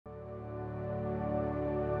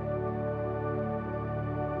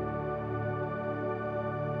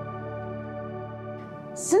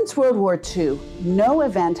Since World War II, no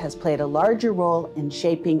event has played a larger role in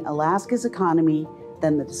shaping Alaska's economy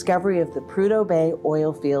than the discovery of the Prudhoe Bay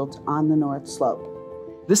oil fields on the North Slope.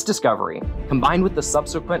 This discovery, combined with the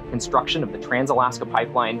subsequent construction of the Trans-Alaska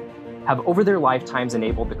Pipeline, have over their lifetimes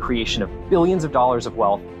enabled the creation of billions of dollars of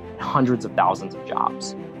wealth and hundreds of thousands of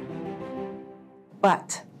jobs.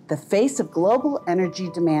 But the face of global energy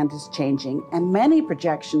demand is changing, and many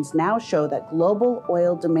projections now show that global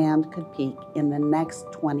oil demand could peak in the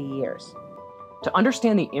next 20 years. To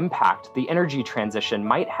understand the impact the energy transition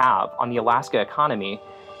might have on the Alaska economy,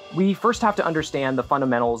 we first have to understand the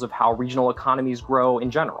fundamentals of how regional economies grow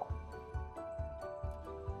in general.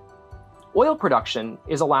 Oil production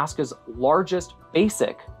is Alaska's largest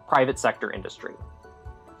basic private sector industry.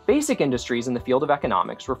 Basic industries in the field of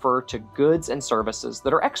economics refer to goods and services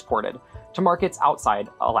that are exported to markets outside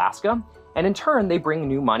Alaska, and in turn, they bring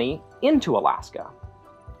new money into Alaska.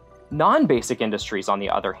 Non-basic industries, on the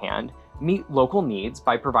other hand, meet local needs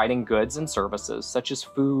by providing goods and services such as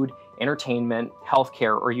food, entertainment,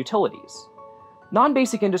 healthcare, or utilities.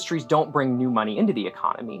 Non-basic industries don't bring new money into the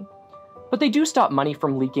economy, but they do stop money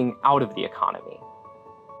from leaking out of the economy.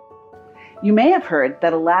 You may have heard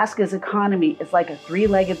that Alaska's economy is like a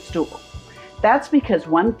three-legged stool. That's because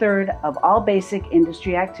 1/3 of all basic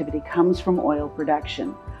industry activity comes from oil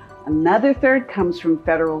production. Another third comes from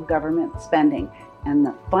federal government spending, and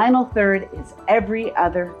the final third is every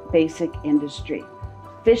other basic industry: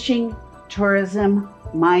 fishing, tourism,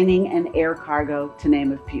 mining, and air cargo, to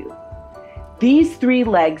name a few. These three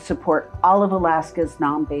legs support all of Alaska's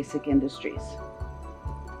non-basic industries.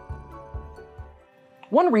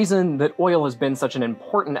 One reason that oil has been such an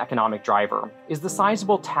important economic driver is the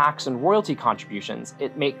sizable tax and royalty contributions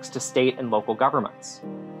it makes to state and local governments.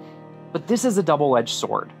 But this is a double-edged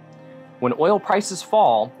sword. When oil prices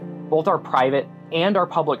fall, both our private and our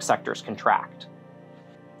public sectors contract.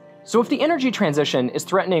 So if the energy transition is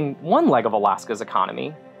threatening one leg of Alaska's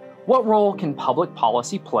economy, what role can public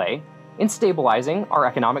policy play in stabilizing our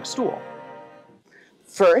economic stool?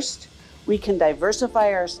 First, we can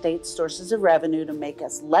diversify our state's sources of revenue to make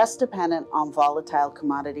us less dependent on volatile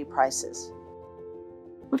commodity prices.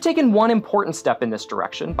 We've taken one important step in this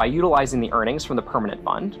direction by utilizing the earnings from the Permanent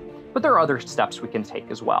Fund, but there are other steps we can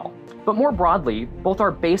take as well. But more broadly, both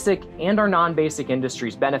our basic and our non-basic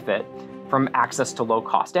industries benefit from access to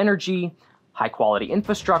low-cost energy, high-quality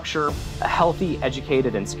infrastructure, a healthy,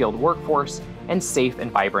 educated, and skilled workforce, and safe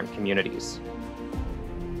and vibrant communities.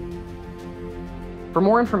 For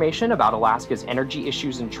more information about Alaska's energy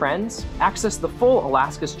issues and trends, access the full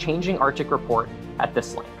Alaska's Changing Arctic report at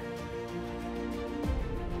this link.